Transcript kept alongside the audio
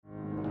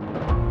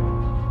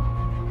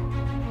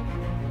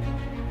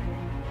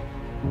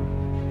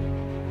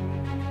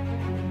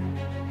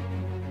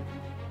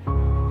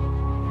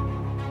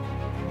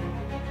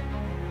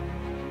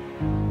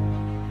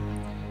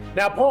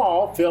Now,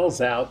 Paul fills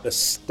out the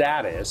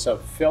status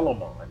of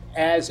Philemon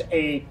as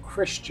a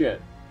Christian.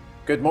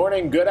 Good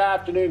morning, good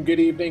afternoon, good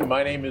evening.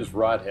 My name is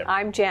Rod Hemmer.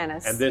 I'm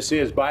Janice. And this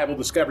is Bible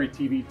Discovery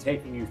TV,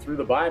 taking you through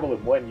the Bible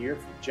in 1 year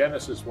from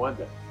Genesis 1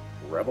 to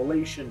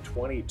Revelation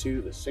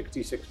 22, the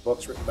 66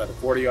 books written by the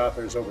 40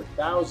 authors over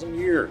 1,000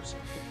 years,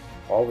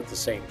 all with the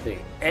same theme.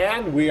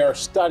 And we are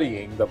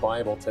studying the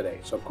Bible today.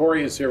 So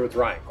Corey is here with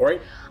Ryan. Corey?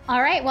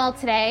 All right, well,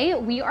 today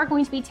we are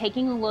going to be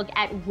taking a look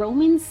at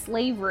Roman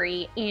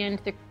slavery and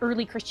the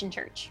early Christian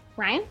church.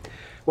 Ryan?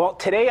 Well,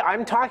 today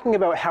I'm talking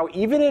about how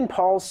even in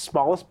Paul's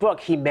smallest book,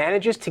 he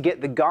manages to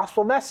get the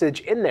gospel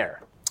message in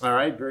there. All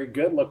right, very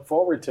good. Look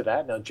forward to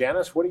that. Now,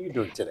 Janice, what are you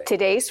doing today?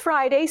 Today's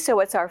Friday, so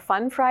it's our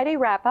Fun Friday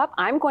wrap-up.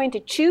 I'm going to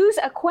choose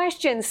a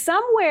question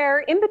somewhere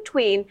in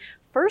between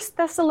 1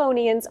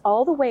 Thessalonians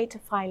all the way to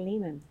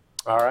Philemon.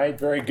 All right,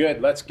 very good.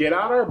 Let's get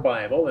out our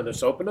Bible and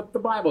let's open up the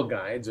Bible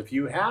guides. If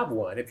you have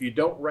one, if you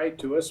don't, write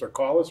to us or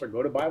call us or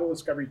go to Bible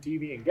Discovery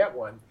TV and get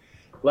one.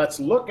 Let's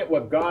look at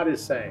what God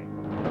is saying.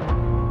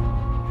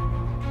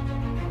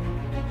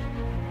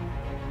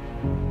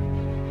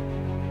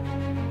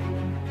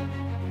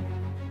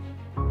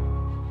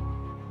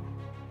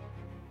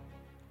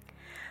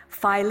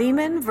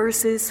 Philemon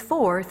verses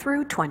 4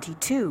 through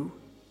 22.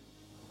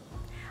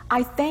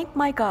 I thank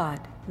my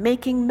God,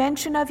 making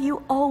mention of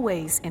you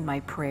always in my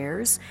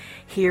prayers,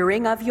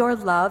 hearing of your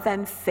love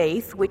and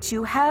faith which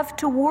you have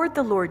toward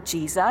the Lord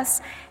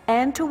Jesus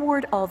and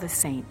toward all the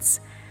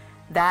saints,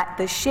 that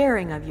the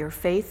sharing of your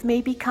faith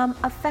may become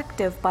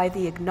effective by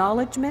the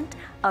acknowledgement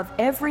of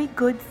every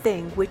good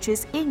thing which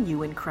is in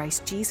you in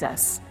Christ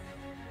Jesus.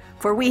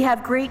 For we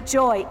have great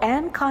joy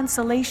and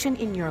consolation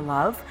in your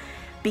love,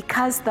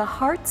 because the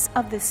hearts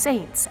of the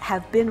saints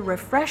have been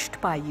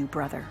refreshed by you,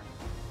 brother.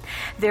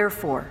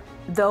 Therefore,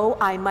 though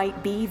I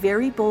might be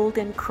very bold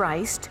in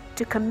Christ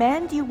to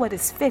command you what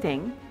is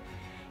fitting,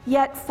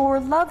 yet for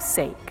love's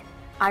sake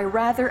I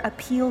rather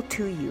appeal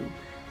to you,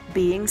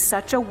 being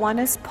such a one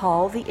as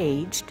Paul the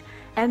aged,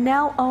 and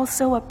now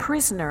also a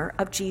prisoner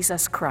of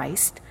Jesus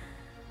Christ,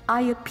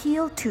 I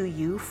appeal to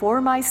you for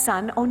my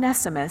son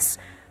Onesimus,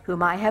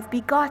 whom I have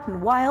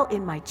begotten while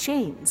in my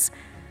chains,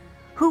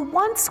 who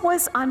once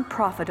was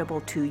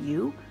unprofitable to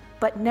you,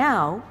 but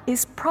now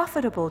is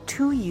profitable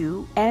to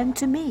you and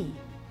to me.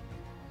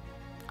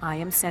 I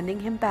am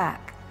sending him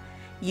back.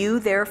 You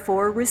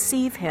therefore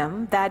receive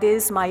him, that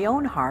is my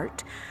own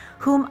heart,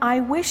 whom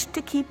I wish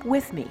to keep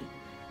with me,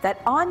 that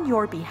on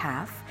your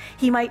behalf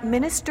he might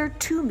minister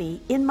to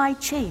me in my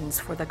chains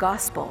for the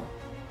gospel.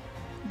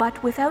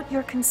 But without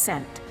your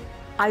consent,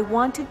 I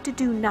wanted to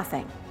do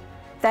nothing,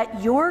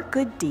 that your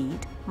good deed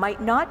might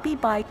not be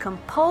by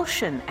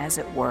compulsion, as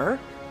it were,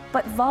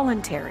 but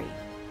voluntary.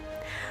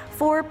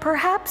 For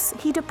perhaps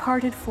he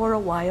departed for a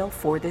while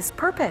for this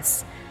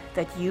purpose,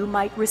 that you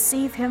might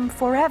receive him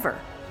forever,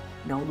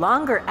 no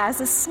longer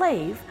as a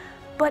slave,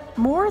 but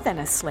more than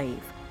a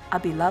slave, a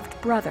beloved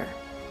brother,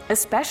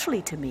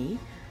 especially to me,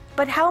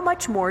 but how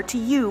much more to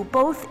you,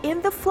 both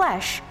in the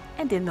flesh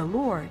and in the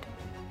Lord.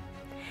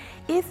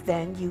 If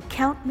then you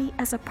count me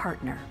as a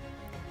partner,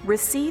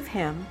 receive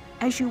him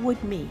as you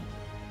would me.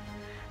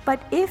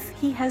 But if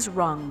he has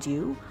wronged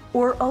you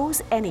or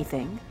owes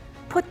anything,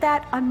 put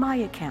that on my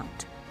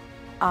account.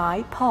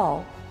 I,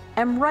 Paul,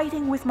 am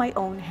writing with my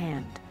own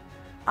hand.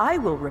 I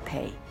will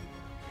repay.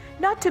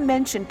 Not to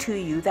mention to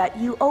you that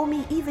you owe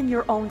me even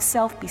your own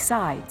self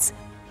besides.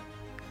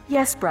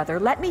 Yes, brother,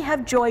 let me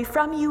have joy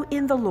from you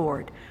in the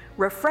Lord.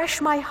 Refresh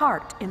my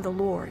heart in the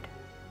Lord.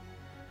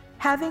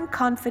 Having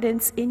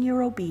confidence in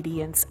your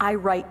obedience, I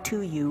write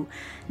to you,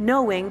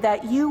 knowing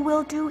that you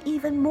will do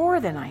even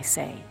more than I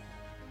say.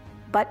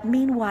 But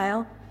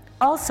meanwhile,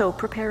 also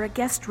prepare a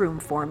guest room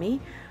for me,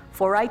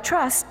 for I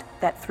trust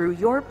that through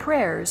your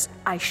prayers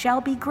I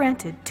shall be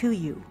granted to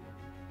you.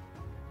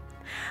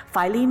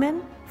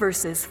 Philemon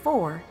verses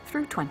 4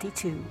 through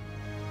 22.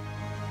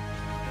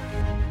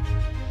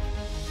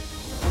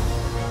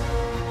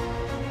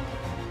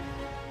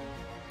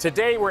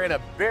 Today we're in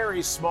a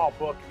very small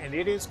book, and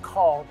it is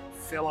called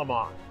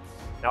Philemon.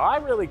 Now, I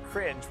really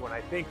cringe when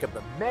I think of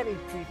the many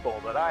people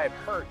that I have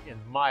hurt in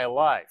my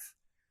life.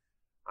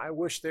 I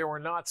wish there were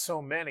not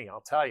so many,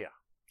 I'll tell you.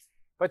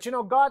 But you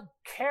know, God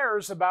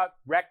cares about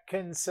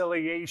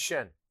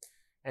reconciliation,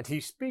 and he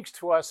speaks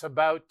to us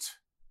about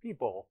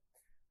people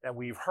that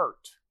we've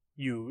hurt,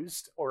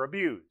 used, or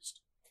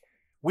abused.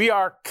 We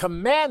are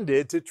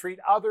commanded to treat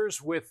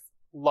others with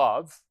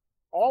love,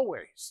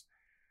 always.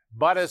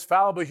 But as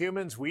fallible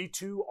humans, we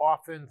too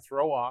often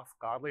throw off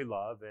godly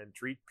love and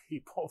treat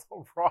people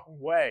the wrong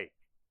way.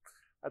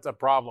 That's a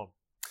problem.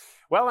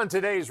 Well, in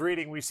today's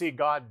reading, we see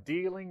God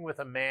dealing with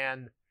a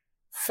man,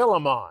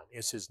 Philemon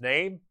is his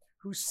name,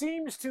 who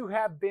seems to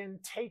have been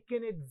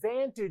taken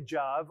advantage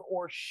of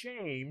or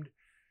shamed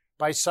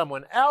by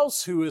someone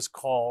else who is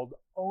called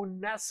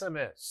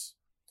Onesimus.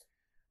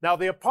 Now,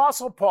 the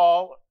Apostle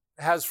Paul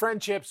has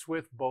friendships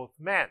with both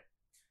men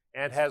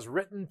and has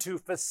written to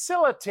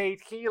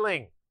facilitate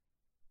healing.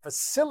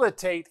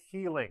 Facilitate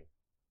healing.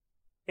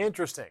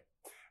 Interesting.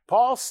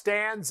 Paul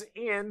stands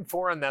in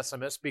for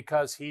Onesimus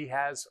because he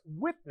has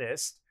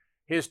witnessed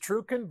his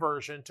true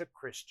conversion to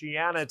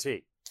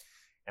Christianity.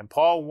 And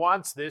Paul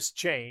wants this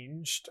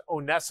changed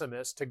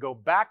Onesimus to go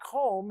back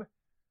home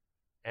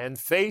and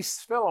face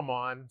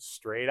Philemon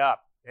straight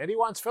up. And he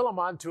wants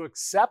Philemon to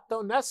accept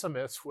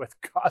Onesimus with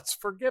God's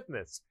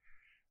forgiveness.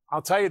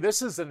 I'll tell you,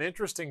 this is an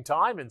interesting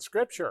time in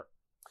Scripture.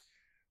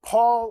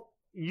 Paul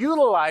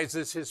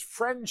utilizes his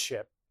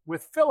friendship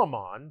with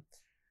Philemon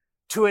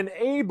to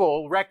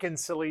enable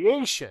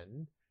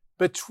reconciliation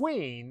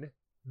between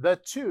the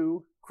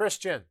two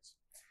Christians.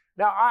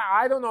 Now,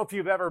 I don't know if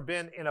you've ever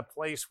been in a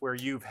place where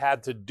you've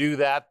had to do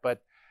that,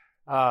 but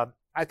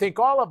I think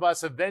all of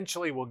us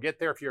eventually will get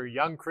there. If you're a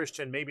young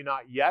Christian, maybe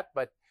not yet,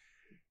 but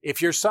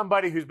if you're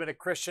somebody who's been a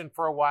Christian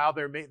for a while,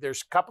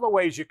 there's a couple of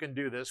ways you can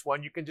do this.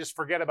 One, you can just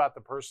forget about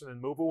the person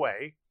and move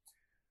away.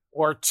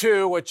 Or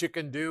two, what you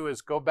can do is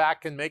go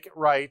back and make it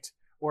right.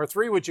 Or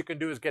three, what you can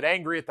do is get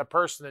angry at the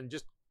person and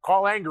just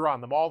call anger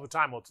on them all the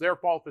time. Well, it's their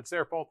fault, it's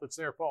their fault, it's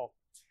their fault.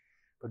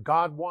 But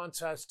God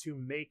wants us to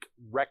make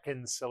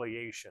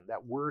reconciliation.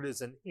 That word is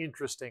an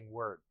interesting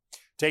word.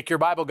 Take your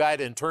Bible guide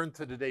and turn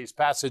to today's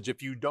passage.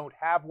 If you don't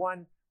have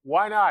one,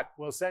 why not?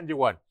 We'll send you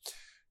one.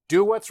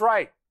 Do what's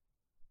right.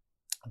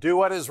 Do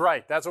what is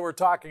right. That's what we're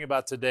talking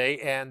about today.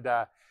 And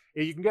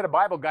you can get a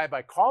Bible guide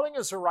by calling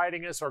us or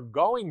writing us or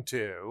going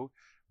to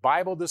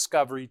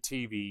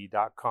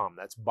BibleDiscoveryTV.com.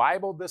 That's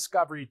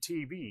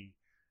BibleDiscoveryTV.com.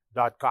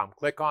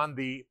 Click on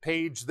the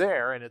page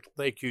there and it'll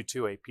take you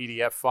to a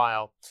PDF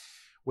file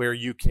where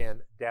you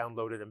can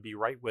download it and be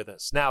right with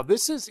us. Now,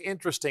 this is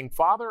interesting.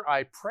 Father,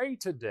 I pray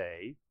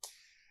today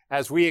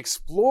as we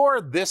explore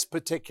this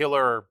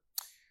particular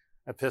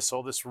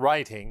epistle, this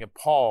writing of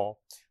Paul,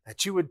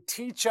 that you would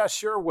teach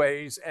us your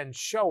ways and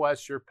show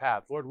us your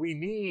path. Lord, we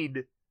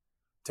need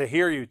to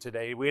hear you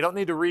today. We don't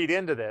need to read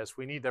into this.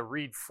 We need to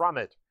read from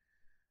it.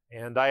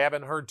 And I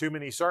haven't heard too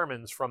many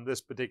sermons from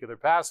this particular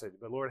passage.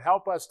 But Lord,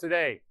 help us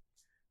today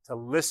to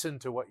listen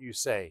to what you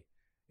say.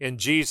 In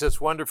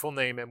Jesus' wonderful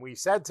name. And we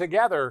said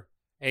together,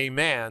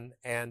 amen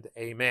and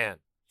amen.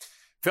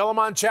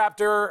 Philemon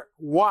chapter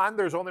 1,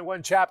 there's only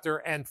one chapter,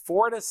 and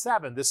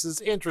 4-7. This is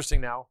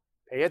interesting now.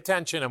 Pay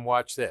attention and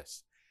watch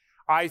this.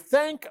 I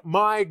thank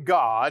my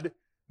God,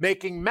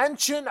 making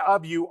mention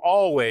of you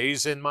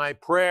always in my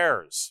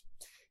prayers,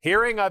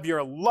 hearing of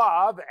your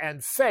love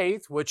and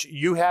faith which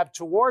you have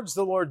towards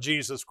the Lord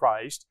Jesus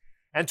Christ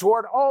and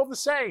toward all the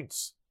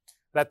saints,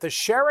 that the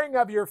sharing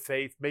of your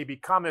faith may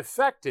become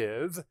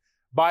effective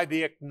by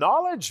the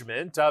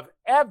acknowledgement of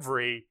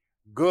every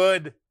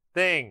good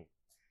thing.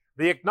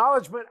 The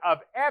acknowledgement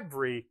of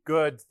every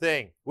good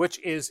thing, which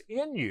is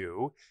in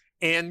you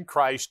in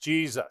Christ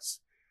Jesus.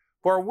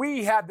 For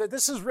we have,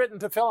 this is written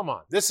to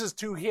Philemon. This is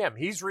to him.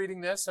 He's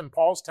reading this and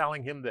Paul's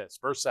telling him this.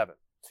 Verse 7.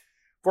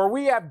 For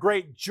we have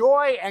great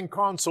joy and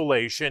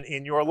consolation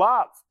in your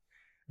love,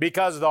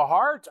 because the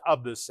heart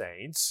of the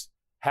saints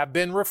have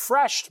been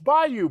refreshed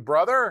by you,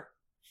 brother.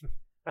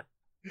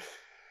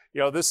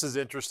 This is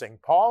interesting.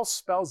 Paul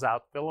spells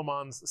out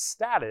Philemon's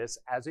status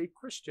as a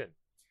Christian.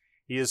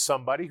 He is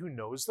somebody who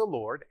knows the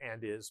Lord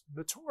and is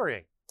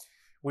maturing.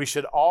 We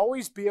should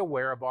always be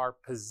aware of our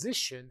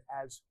position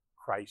as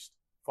Christ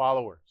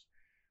followers.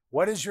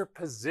 What is your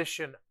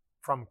position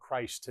from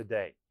Christ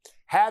today?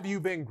 Have you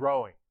been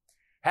growing?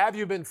 Have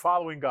you been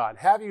following God?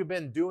 Have you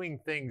been doing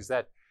things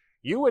that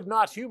you would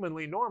not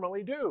humanly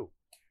normally do?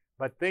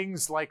 But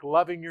things like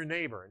loving your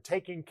neighbor and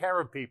taking care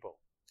of people.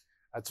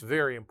 That's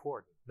very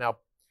important. Now,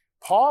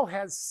 Paul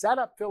has set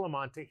up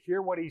Philemon to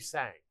hear what he's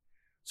saying.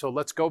 So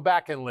let's go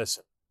back and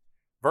listen.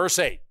 Verse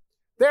 8.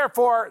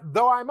 Therefore,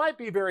 though I might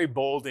be very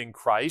bold in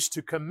Christ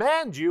to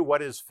command you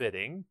what is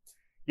fitting,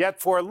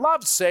 yet for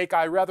love's sake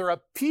I rather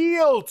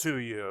appeal to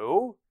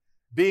you,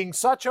 being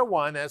such a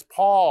one as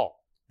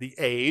Paul, the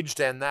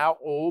aged and now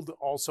old,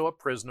 also a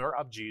prisoner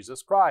of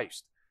Jesus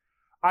Christ.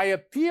 I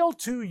appeal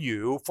to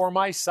you for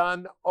my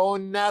son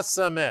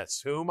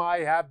Onesimus, whom I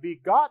have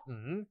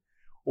begotten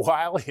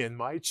while in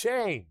my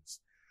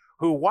chains,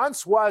 who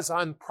once was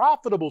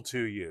unprofitable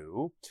to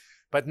you,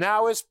 but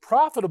now is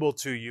profitable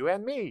to you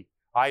and me.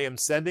 I am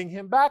sending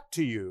him back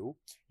to you.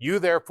 You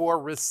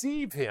therefore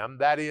receive him,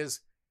 that is,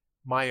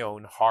 my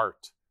own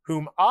heart,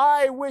 whom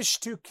I wish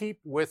to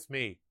keep with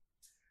me,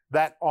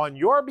 that on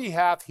your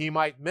behalf he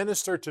might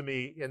minister to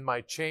me in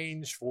my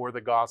change for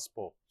the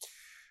gospel.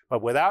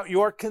 But without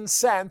your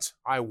consent,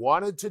 I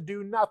wanted to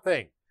do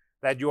nothing,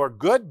 that your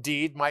good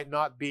deed might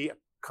not be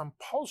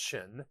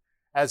compulsion,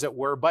 as it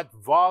were, but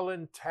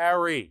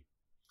voluntary.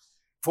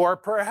 For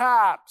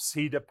perhaps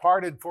he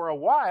departed for a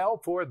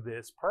while for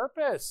this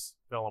purpose,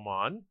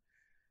 Philemon,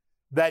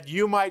 that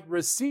you might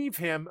receive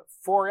him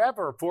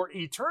forever, for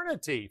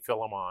eternity,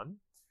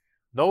 Philemon,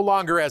 no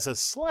longer as a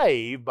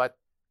slave, but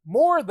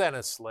more than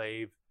a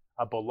slave,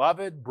 a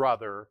beloved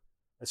brother,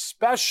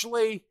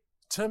 especially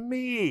to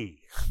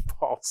me,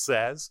 Paul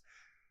says,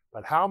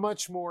 but how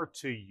much more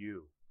to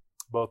you,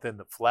 both in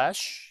the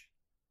flesh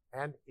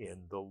and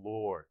in the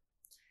Lord.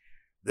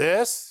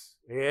 This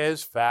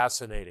is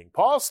fascinating.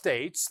 Paul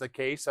states the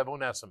case of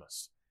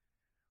Onesimus.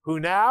 who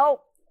now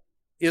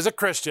is a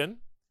Christian,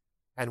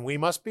 and we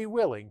must be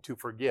willing to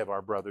forgive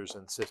our brothers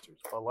and sisters.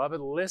 Beloved,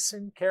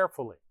 listen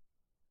carefully.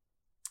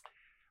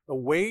 The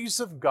ways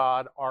of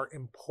God are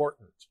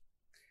important.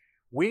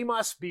 We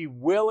must be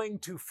willing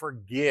to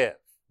forgive.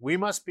 We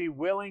must be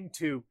willing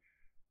to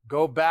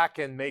go back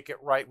and make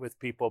it right with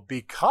people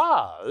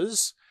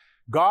because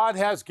God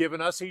has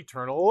given us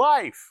eternal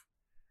life.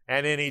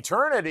 And in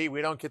eternity,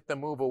 we don't get to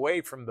move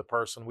away from the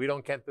person. We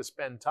don't get to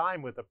spend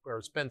time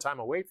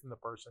away from the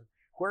person.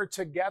 We're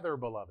together,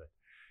 beloved.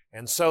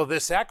 And so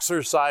this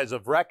exercise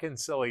of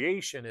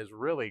reconciliation is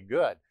really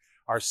good.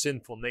 Our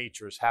sinful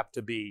natures have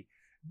to be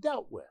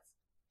dealt with.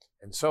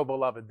 And so,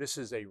 beloved, this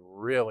is a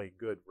really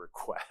good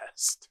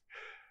request.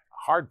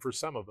 Hard for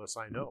some of us,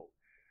 I know.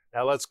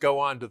 Now let's go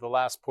on to the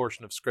last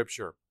portion of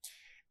Scripture.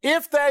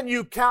 If then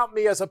you count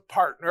me as a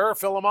partner,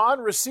 Philemon,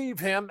 receive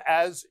him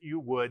as you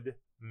would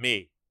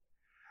me.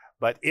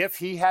 But if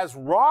he has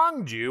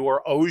wronged you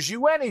or owes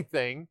you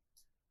anything,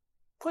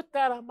 put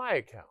that on my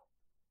account.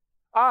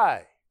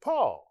 I,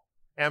 Paul,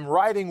 am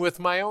writing with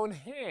my own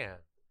hand.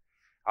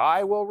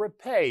 I will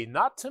repay,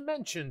 not to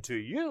mention to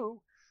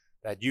you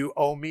that you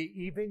owe me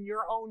even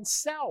your own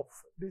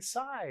self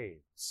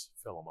besides,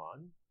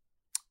 Philemon.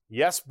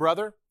 Yes,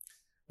 brother,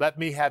 let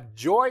me have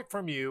joy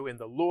from you in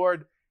the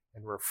Lord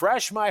and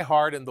refresh my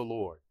heart in the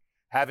Lord.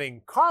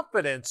 Having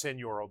confidence in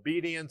your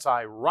obedience,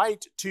 I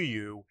write to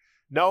you,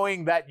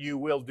 knowing that you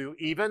will do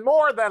even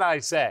more than I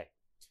say.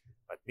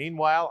 But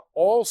meanwhile,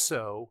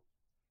 also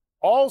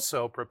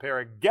prepare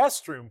a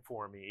guest room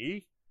for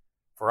me,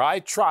 for I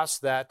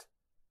trust that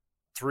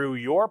through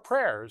your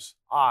prayers,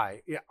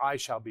 I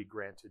shall be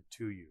granted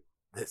to you.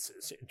 This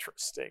is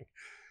interesting.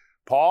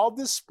 Paul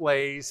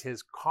displays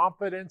his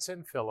confidence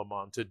in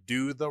Philemon to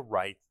do the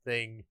right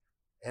thing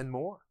and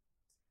more.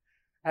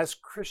 As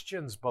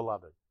Christians,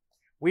 beloved,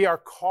 we are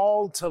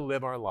called to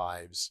live our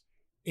lives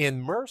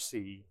in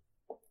mercy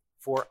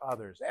for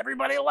others.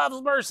 Everybody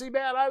loves mercy,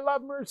 man. I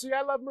love mercy.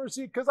 I love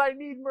mercy because I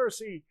need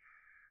mercy.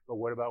 But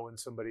what about when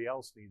somebody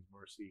else needs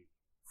mercy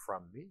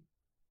from me?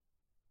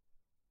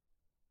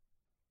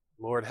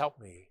 Lord, help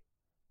me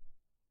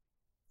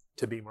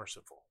to be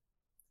merciful.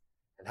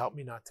 And help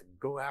me not to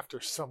go after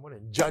someone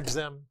and judge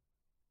them.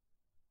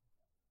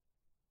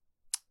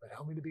 But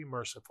help me to be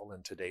merciful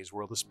in today's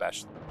world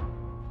especially.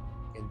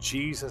 In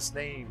Jesus'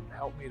 name,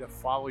 help me to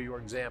follow your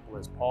example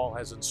as Paul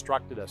has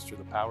instructed us through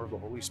the power of the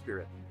Holy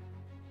Spirit.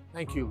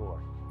 Thank you,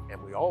 Lord.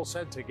 And we all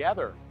said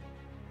together,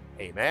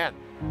 amen.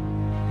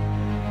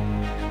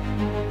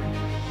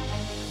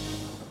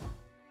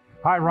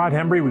 Hi, Rod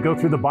Hembry. We go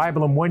through the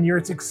Bible in 1 year.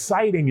 It's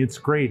exciting. It's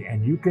great.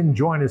 And you can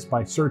join us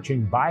by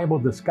searching Bible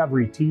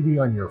Discovery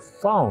TV on your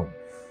phone.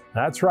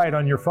 That's right,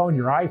 on your phone,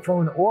 your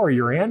iPhone or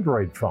your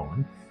Android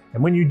phone.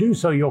 And when you do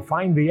so, you'll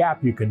find the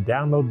app. You can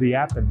download the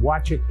app and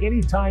watch it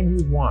anytime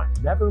you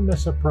want. Never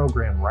miss a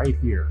program right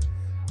here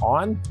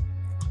on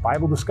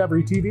Bible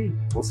Discovery TV.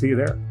 We'll see you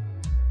there.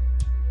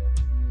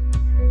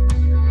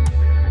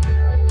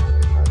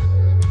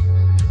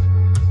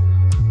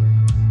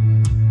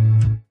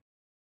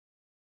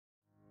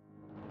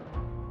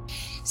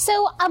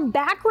 So a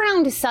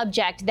background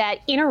subject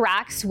that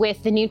interacts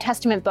with the New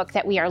Testament book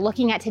that we are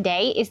looking at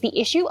today is the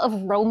issue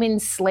of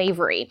Roman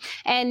slavery.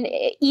 And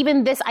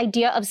even this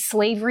idea of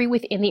slavery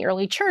within the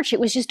early church, it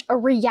was just a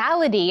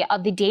reality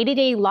of the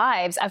day-to-day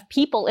lives of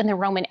people in the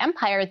Roman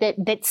Empire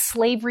that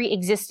slavery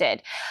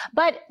existed.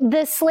 But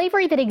the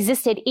slavery that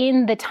existed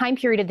in the time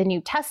period of the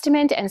New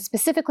Testament and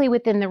specifically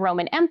within the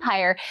Roman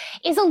Empire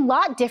is a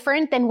lot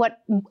different than what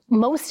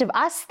most of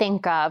us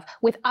think of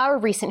with our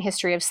recent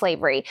history of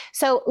slavery.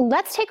 So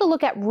let's take a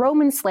look at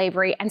Roman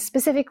slavery and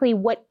specifically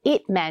what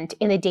it meant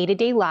in the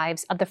day-to-day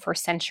lives of the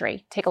first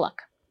century. Take a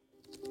look.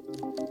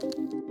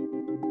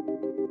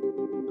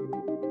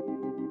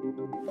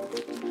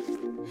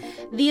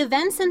 The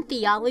events and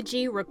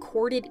theology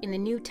recorded in the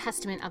New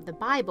Testament of the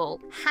Bible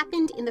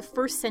happened in the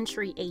 1st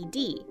century AD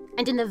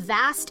and in the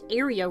vast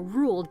area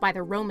ruled by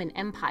the Roman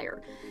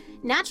Empire.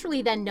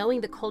 Naturally, then, knowing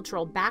the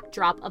cultural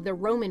backdrop of the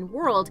Roman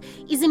world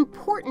is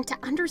important to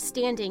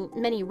understanding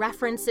many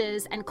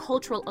references and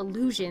cultural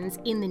allusions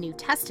in the New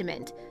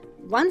Testament.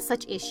 One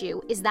such issue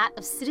is that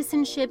of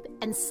citizenship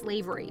and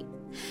slavery.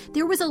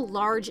 There was a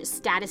large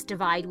status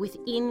divide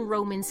within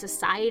Roman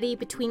society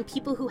between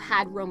people who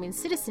had Roman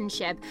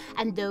citizenship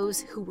and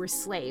those who were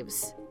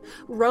slaves.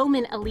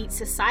 Roman elite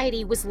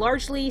society was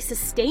largely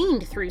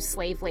sustained through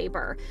slave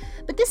labor,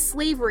 but this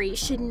slavery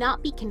should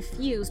not be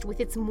confused with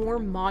its more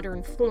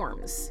modern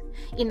forms.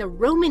 In the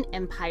Roman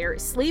Empire,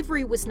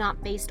 slavery was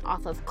not based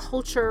off of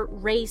culture,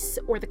 race,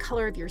 or the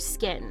color of your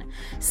skin.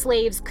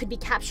 Slaves could be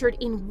captured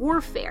in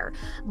warfare,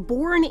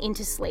 born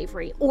into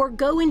slavery, or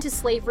go into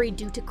slavery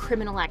due to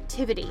criminal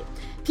activity.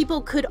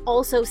 People could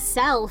also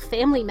sell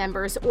family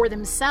members or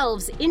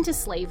themselves into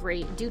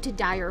slavery due to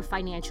dire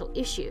financial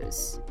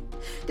issues.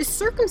 The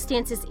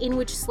circumstances in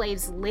which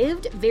slaves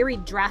lived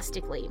varied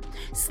drastically.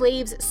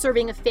 Slaves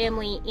serving a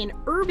family in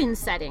urban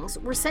settings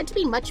were said to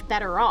be much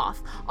better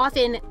off,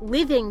 often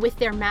living with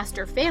their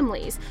master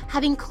families,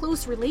 having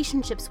close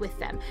relationships with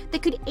them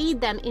that could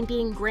aid them in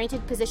being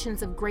granted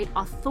positions of great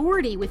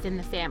authority within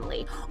the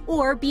family,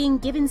 or being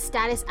given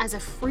status as a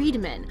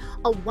freedman,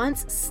 a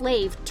once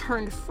slave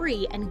turned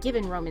free and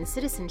given Roman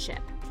citizenship.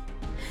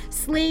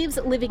 Slaves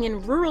living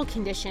in rural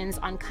conditions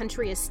on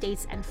country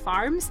estates and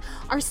farms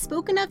are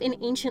spoken of in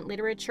ancient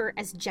literature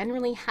as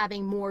generally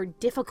having more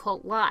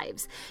difficult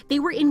lives. They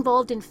were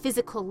involved in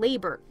physical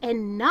labor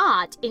and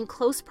not in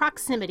close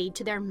proximity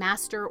to their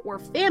master or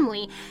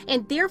family,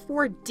 and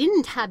therefore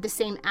didn't have the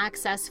same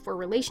access for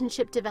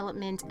relationship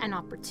development and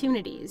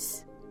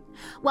opportunities.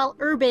 While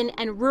urban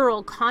and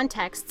rural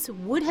contexts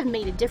would have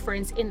made a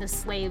difference in the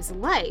slave's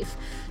life,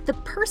 the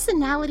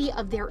personality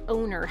of their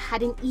owner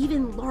had an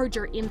even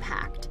larger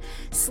impact.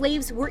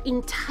 Slaves were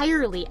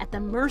entirely at the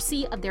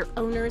mercy of their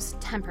owner's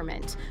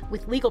temperament,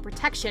 with legal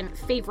protection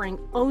favoring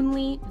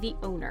only the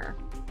owner.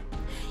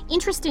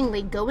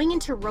 Interestingly, going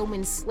into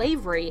Roman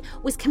slavery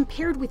was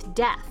compared with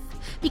death,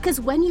 because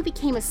when you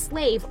became a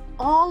slave,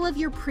 all of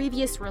your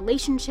previous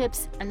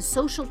relationships and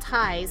social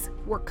ties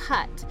were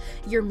cut.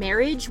 Your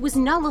marriage was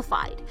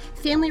nullified,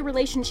 family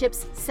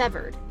relationships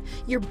severed.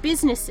 Your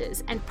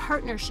businesses and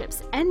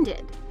partnerships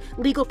ended.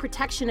 Legal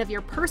protection of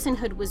your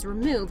personhood was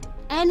removed.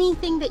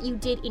 Anything that you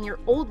did in your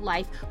old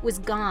life was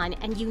gone,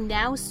 and you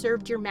now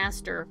served your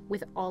master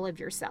with all of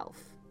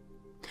yourself.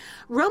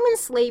 Roman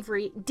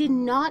slavery did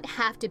not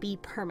have to be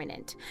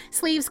permanent.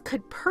 Slaves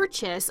could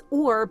purchase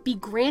or be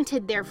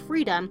granted their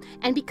freedom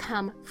and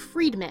become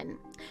freedmen.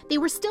 They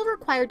were still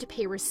required to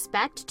pay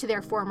respect to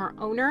their former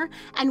owner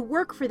and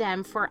work for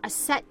them for a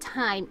set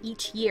time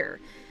each year,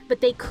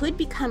 but they could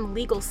become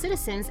legal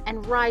citizens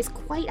and rise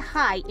quite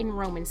high in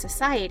Roman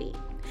society.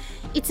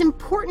 It's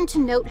important to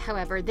note,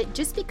 however, that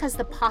just because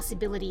the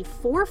possibility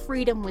for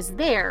freedom was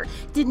there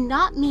did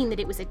not mean that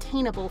it was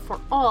attainable for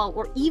all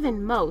or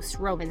even most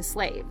Roman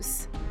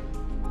slaves.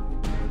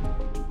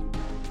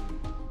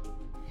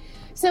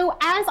 So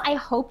as I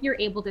hope you're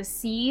able to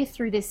see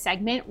through this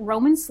segment,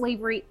 Roman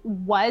slavery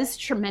was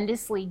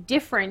tremendously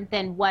different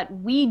than what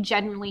we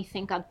generally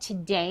think of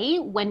today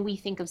when we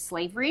think of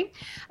slavery.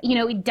 You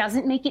know, it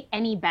doesn't make it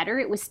any better.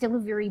 It was still a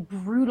very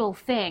brutal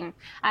thing.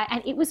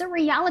 And it was a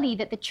reality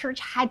that the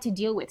church had to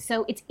deal with.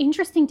 So it's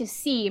interesting to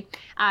see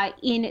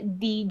in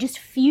the just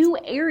few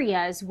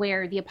areas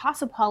where the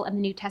Apostle Paul in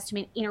the New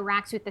Testament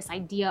interacts with this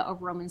idea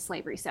of Roman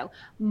slavery. So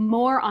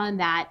more on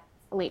that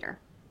later.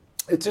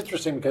 It's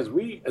interesting because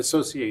we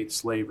associate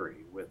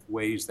slavery with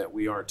ways that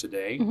we are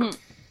today. Mm-hmm.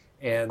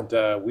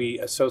 And we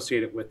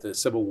associate it with the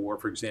Civil War,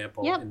 for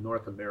example, in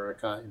North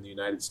America, in the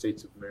United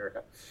States of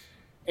America.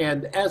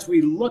 And as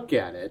we look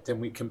at it and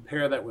we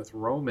compare that with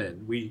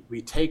Roman, we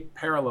take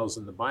parallels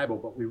in the Bible,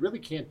 but we really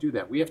can't do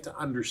that. We have to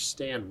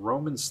understand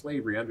Roman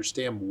slavery,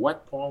 understand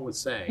what Paul was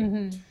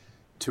saying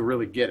to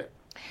really get it.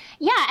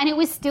 Yeah, and it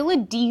was still a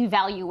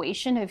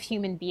devaluation of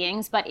human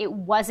beings, but it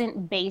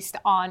wasn't based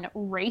on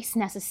race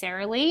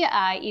necessarily.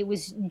 It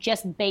was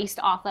just based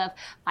off of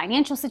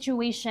financial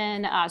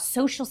situation,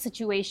 social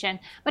situation,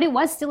 but it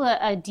was still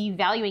a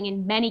devaluing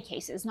in many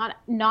cases,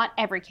 not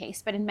every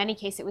case, but in many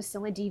cases it was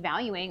still a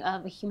devaluing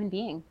of a human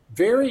being.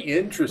 Very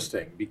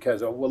interesting,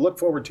 because we'll look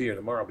forward to you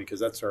tomorrow,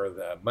 because that's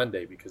our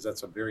Monday, because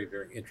that's a very,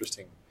 very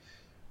interesting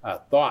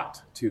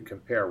thought to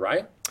compare,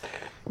 right?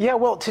 Yeah,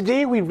 well,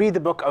 today we read the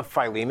book of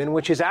Philemon,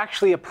 which is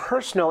actually a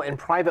personal and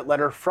private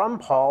letter from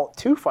Paul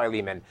to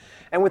Philemon.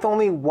 And with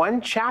only one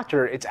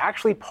chapter, it's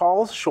actually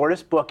Paul's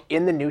shortest book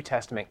in the New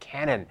Testament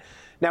canon.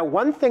 Now,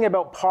 one thing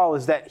about Paul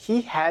is that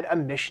he had a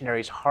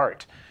missionary's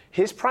heart.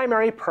 His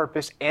primary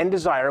purpose and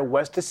desire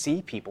was to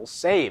see people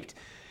saved.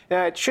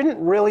 Now, it shouldn't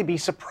really be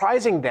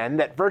surprising then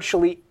that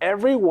virtually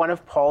every one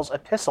of Paul's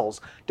epistles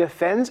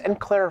defends and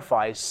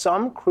clarifies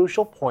some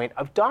crucial point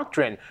of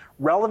doctrine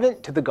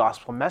relevant to the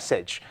gospel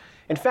message.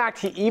 In fact,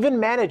 he even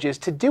manages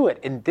to do it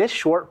in this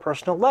short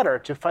personal letter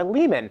to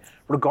Philemon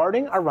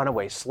regarding a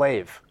runaway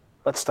slave.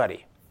 Let's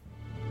study.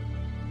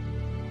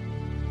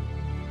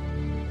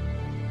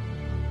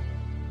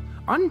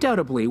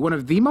 Undoubtedly, one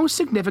of the most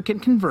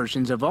significant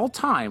conversions of all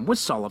time was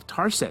Saul of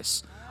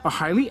Tarsus, a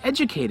highly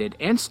educated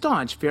and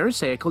staunch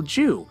Pharisaical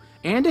Jew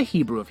and a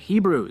Hebrew of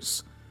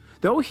Hebrews.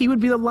 Though he would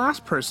be the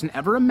last person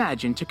ever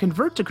imagined to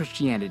convert to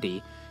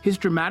Christianity, his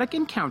dramatic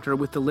encounter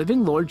with the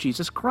living Lord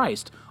Jesus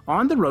Christ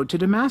on the road to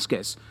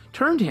Damascus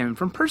turned him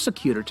from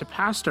persecutor to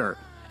pastor,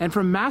 and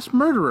from mass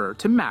murderer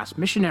to mass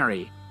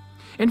missionary.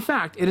 In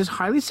fact, it is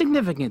highly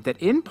significant that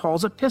in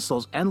Paul's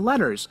epistles and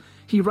letters,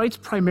 he writes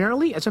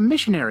primarily as a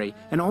missionary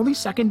and only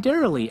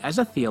secondarily as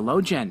a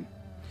theologian.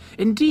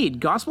 Indeed,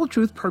 gospel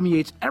truth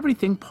permeates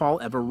everything Paul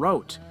ever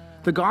wrote.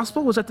 The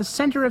gospel was at the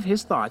center of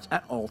his thoughts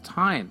at all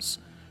times,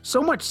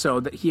 so much so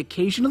that he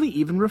occasionally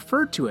even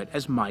referred to it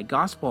as my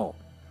gospel.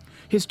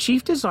 His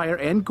chief desire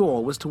and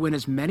goal was to win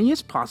as many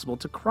as possible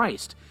to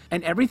Christ,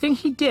 and everything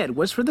he did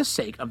was for the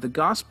sake of the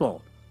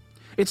gospel.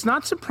 It's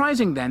not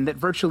surprising then that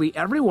virtually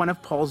every one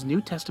of Paul's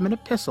New Testament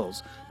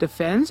epistles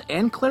defends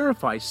and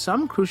clarifies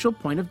some crucial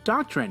point of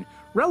doctrine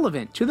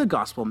relevant to the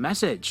gospel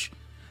message.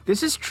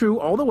 This is true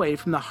all the way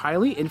from the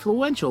highly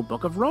influential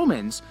book of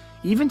Romans,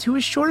 even to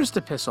his shortest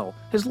epistle,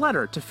 his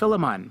letter to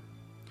Philemon.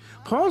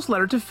 Paul's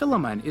letter to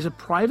Philemon is a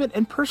private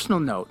and personal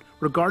note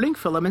regarding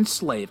Philemon's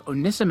slave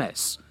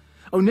Onesimus.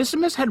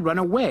 Onesimus had run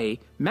away,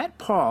 met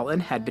Paul,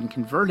 and had been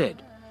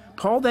converted.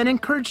 Paul then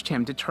encouraged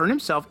him to turn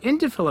himself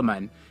into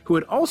Philemon, who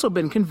had also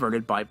been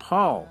converted by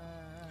Paul.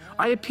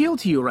 "I appeal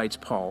to you," writes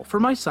Paul, "for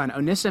my son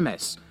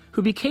Onesimus,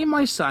 who became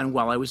my son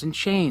while I was in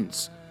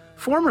chains.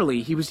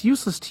 Formerly he was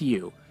useless to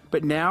you,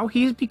 but now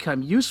he has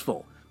become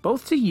useful,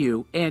 both to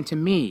you and to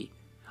me.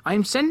 I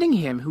am sending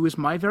him who is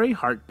my very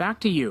heart back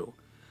to you.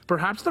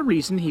 Perhaps the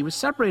reason he was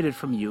separated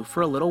from you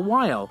for a little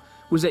while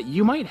was that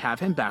you might have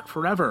him back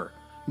forever,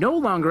 no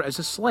longer as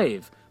a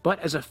slave, but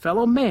as a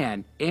fellow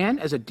man and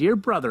as a dear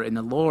brother in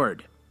the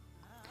Lord."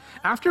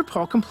 After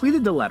Paul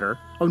completed the letter,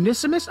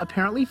 Onesimus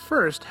apparently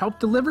first helped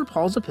deliver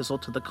Paul's epistle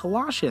to the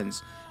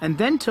Colossians, and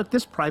then took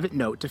this private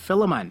note to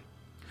Philemon.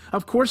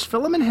 Of course,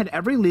 Philemon had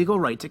every legal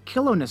right to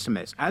kill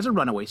Onesimus as a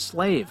runaway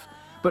slave,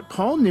 but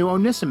Paul knew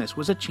Onesimus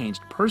was a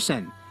changed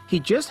person. He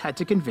just had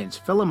to convince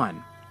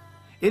Philemon.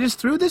 It is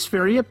through this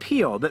very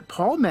appeal that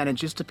Paul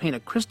manages to paint a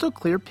crystal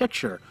clear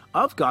picture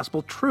of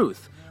gospel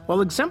truth,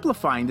 while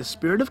exemplifying the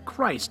Spirit of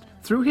Christ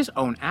through his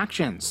own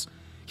actions.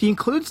 He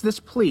includes this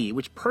plea,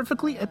 which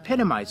perfectly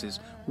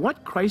epitomizes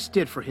what Christ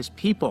did for his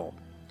people.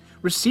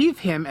 "Receive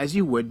him as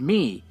you would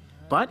me,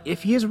 but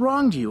if he has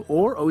wronged you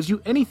or owes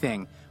you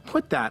anything,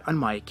 put that on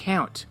my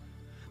account."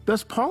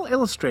 Thus, Paul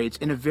illustrates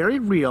in a very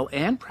real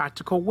and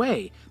practical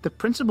way the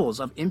principles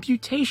of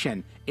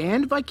imputation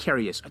and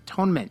vicarious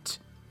atonement.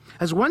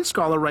 As one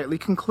scholar rightly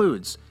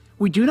concludes,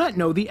 we do not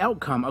know the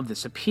outcome of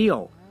this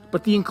appeal,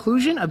 but the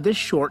inclusion of this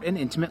short and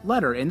intimate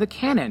letter in the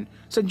canon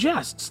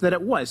suggests that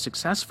it was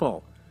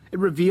successful. It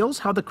reveals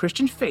how the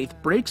Christian faith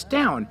breaks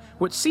down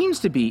what seems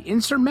to be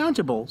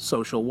insurmountable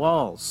social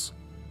walls.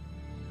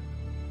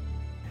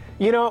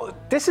 You know,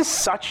 this is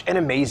such an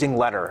amazing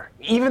letter,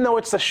 even though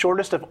it's the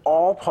shortest of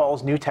all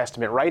Paul's New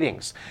Testament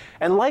writings.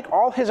 And like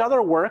all his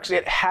other works,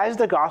 it has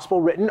the gospel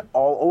written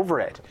all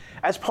over it.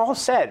 As Paul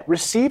said,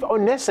 "Receive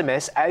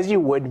Onesimus as you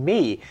would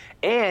me,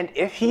 and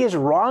if he has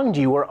wronged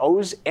you or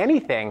owes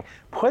anything,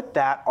 put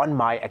that on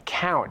my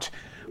account."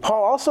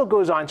 Paul also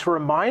goes on to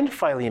remind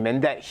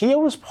Philemon that he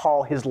owes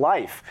Paul his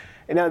life.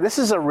 Now, this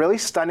is a really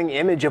stunning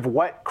image of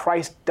what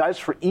Christ does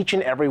for each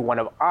and every one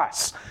of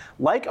us.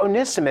 Like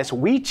Onesimus,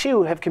 we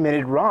too have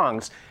committed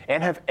wrongs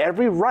and have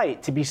every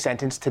right to be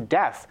sentenced to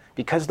death,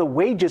 because the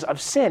wages of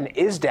sin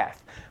is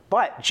death.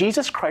 But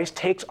Jesus Christ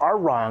takes our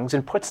wrongs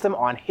and puts them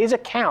on his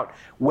account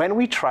when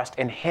we trust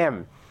in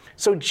him.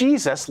 So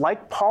Jesus,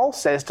 like Paul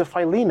says to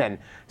Philemon,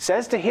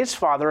 says to his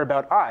Father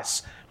about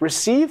us,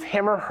 "Receive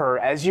him or her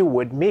as you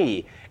would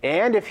me,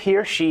 and if he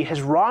or she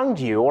has wronged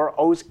you or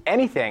owes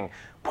anything,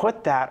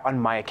 put that on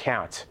my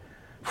account."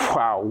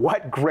 Wow,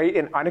 what great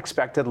and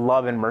unexpected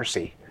love and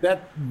mercy.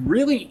 That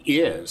really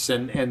is.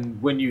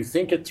 And when you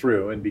think it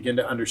through and begin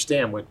to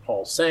understand what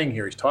Paul's saying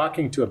here, he's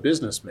talking to a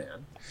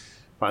businessman,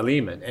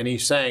 Philemon, and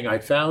he's saying, "I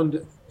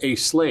found a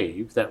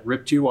slave that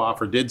ripped you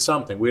off or did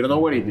something. We don't know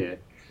what he did."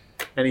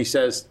 And he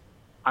says,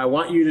 "I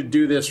want you to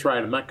do this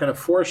right. I'm not going to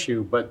force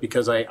you, but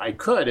because I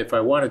could, if I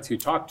wanted to,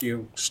 talk to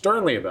you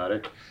sternly about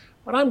it.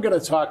 But I'm going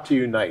to talk to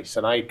you nice,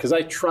 and because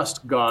I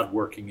trust God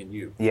working in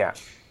you." Yeah.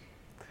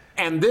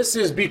 And this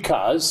is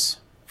because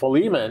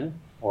Philemon,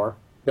 or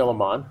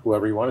Philemon,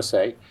 whoever you want to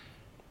say,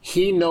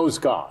 he knows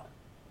God.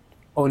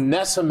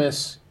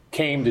 Onesimus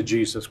came to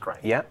Jesus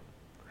Christ. Yeah.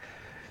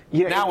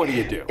 You know, now what do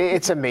you do?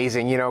 It's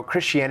amazing. You know,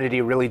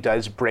 Christianity really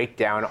does break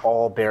down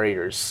all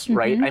barriers,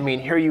 right? I mean,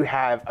 here you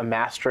have a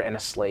master and a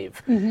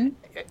slave,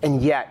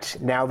 and yet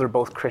now they're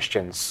both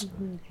Christians,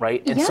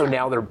 right? And so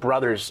now they're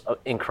brothers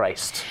in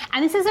Christ.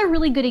 And this is a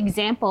really good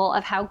example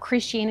of how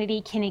Christianity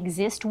can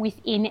exist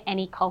within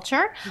any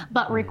culture,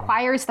 but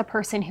requires the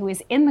person who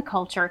is in the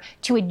culture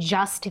to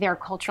adjust to their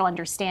cultural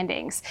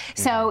understandings.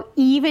 So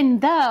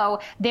even though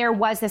there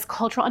was this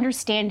cultural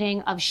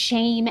understanding of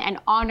shame and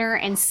honor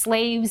and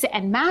slaves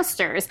and masters,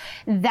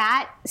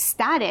 that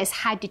status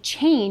had to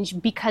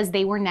change because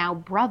they were now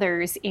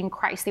brothers in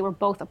Christ. They were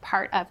both a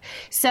part of.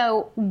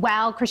 So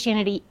while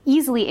Christianity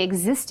easily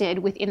existed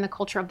within the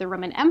culture of the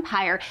Roman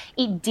Empire,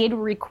 it did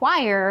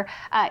require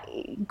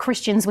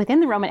Christians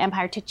within the Roman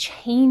Empire to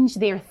change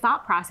their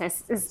thought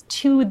processes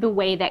to the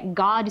way that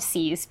God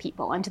sees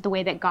people and to the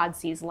way that God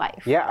sees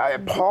life. Yeah,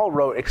 Paul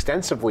wrote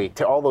extensively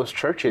to all those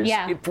churches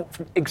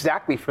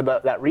exactly for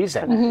that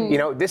reason. You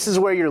know, this is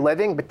where you're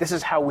living, but this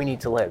is how we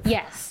need to live.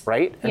 Yes.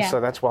 Right? And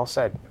so that's well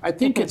said. I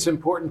think it's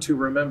important to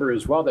remember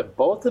as well that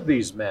both of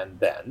these men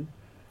then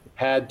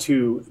had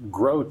to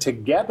grow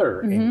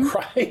together in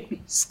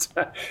Christ.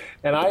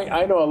 And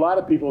I know a lot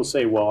of people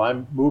say, well,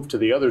 I'm moved to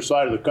the other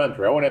side of the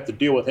country. I won't have to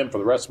deal with him for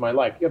the rest of my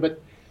life. Yeah,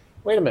 but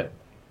wait a minute.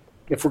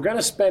 If we're going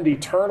to spend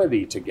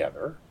eternity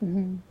together,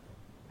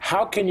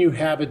 how can you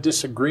have a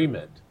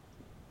disagreement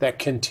that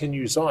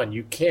continues on.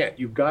 You can't.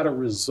 You've got to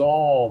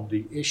resolve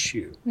the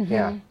issue.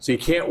 Yeah. So you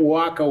can't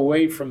walk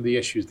away from the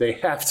issues. They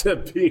have to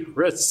be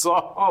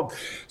resolved.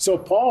 So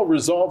Paul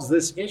resolves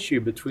this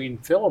issue between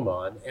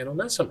Philemon and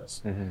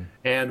Onesimus.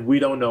 And we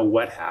don't know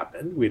what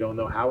happened. We don't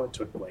know how it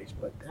took place,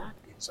 but that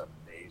is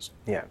amazing.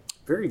 Yeah.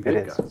 Very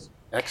good, guys.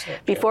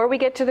 Excellent. Before we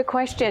get to the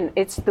question,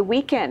 it's the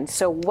weekend.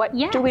 So what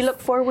do we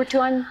look forward to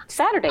on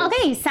Saturdays?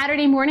 Okay,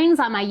 Saturday mornings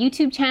on my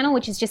YouTube channel,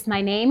 which is just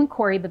my name,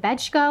 Corey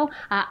Babechko,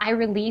 I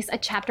release a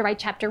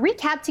chapter-by-chapter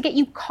recap to get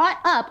you caught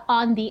up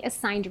on the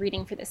assigned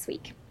reading for this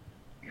week.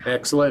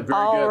 Excellent. Very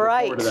good. All Look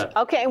right. forward to that.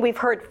 Okay, and we've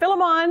heard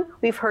Philemon,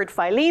 we've heard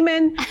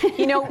Philemon.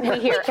 You know, we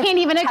hear Can't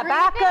even agree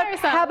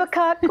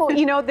Habakkuk.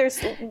 You know, there's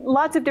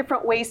lots of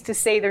different ways to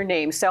say their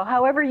names. So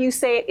however you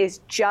say it is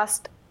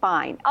just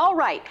fine. All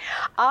right.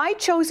 I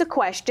chose a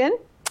question,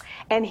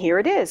 and here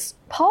it is.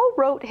 Paul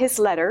wrote his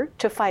letter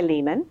to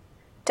Philemon,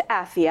 to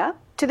Apphia,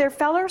 to their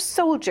fellow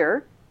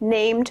soldier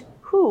named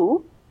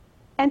who,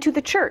 and to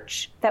the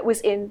church that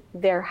was in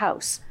their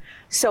house.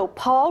 So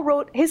Paul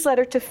wrote his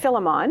letter to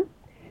Philemon,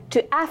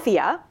 to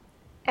Apphia,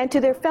 and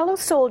to their fellow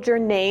soldier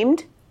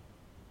named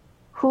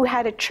who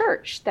had a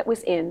church that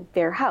was in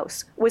their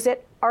house. Was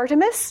it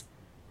Artemis,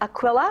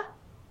 Aquila,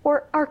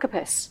 or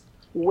Archippus?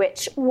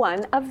 Which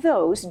one of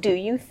those do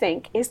you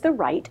think is the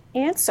right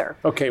answer?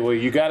 Okay, well,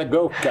 you got to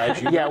go,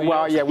 guys.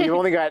 We've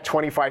only got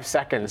 25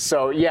 seconds.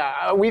 So,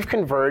 we've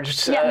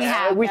converged. Yeah, we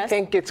have. We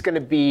think it's going to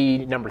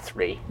be number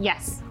 3.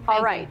 Yes.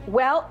 All right.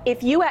 Well,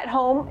 if you at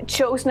home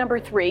chose number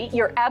 3,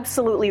 you're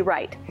absolutely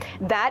right.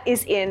 That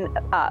is in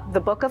the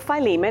book of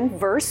Philemon,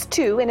 verse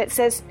 2, and it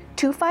says,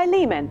 "To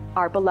Philemon,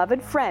 our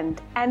beloved friend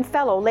and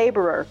fellow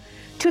laborer,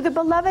 to the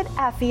beloved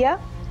Apphia,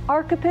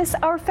 Archippus,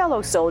 our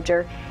fellow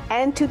soldier,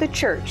 and to the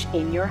church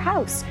in your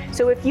house."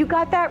 So if you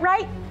got that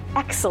right,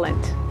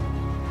 excellent.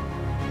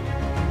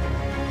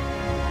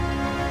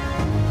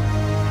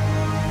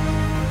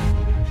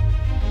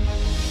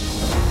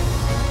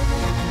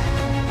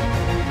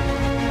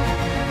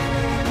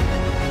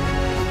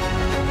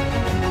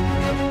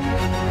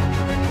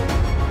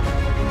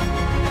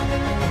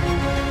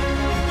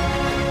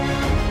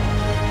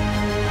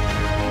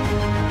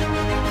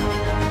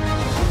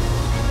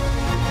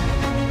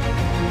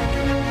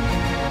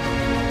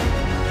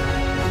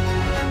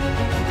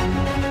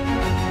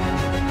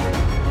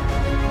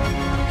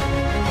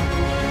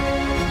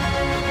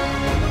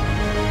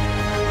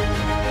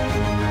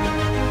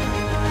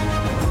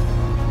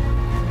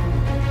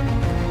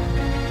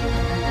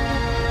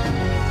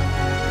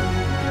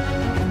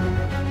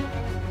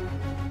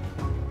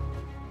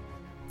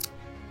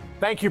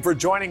 Thank you for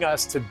joining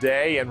us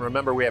today. And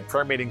remember, we have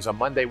prayer meetings on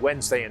Monday,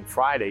 Wednesday, and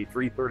Friday,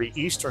 3:30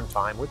 Eastern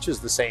Time, which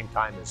is the same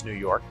time as New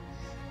York.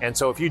 And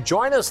so if you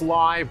join us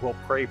live, we'll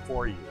pray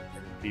for you.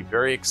 And it'll be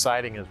very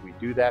exciting as we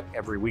do that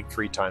every week,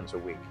 3 times a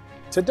week.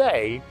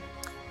 Today,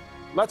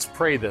 let's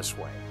pray this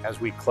way as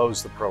we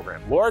close the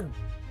program. Lord,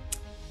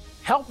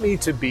 help me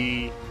to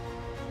be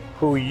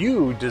who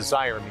you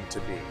desire me to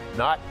be,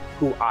 not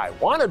who I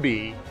want to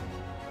be,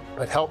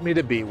 but help me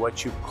to be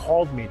what you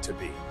called me to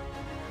be.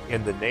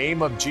 In the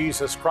name of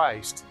Jesus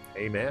Christ,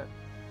 amen.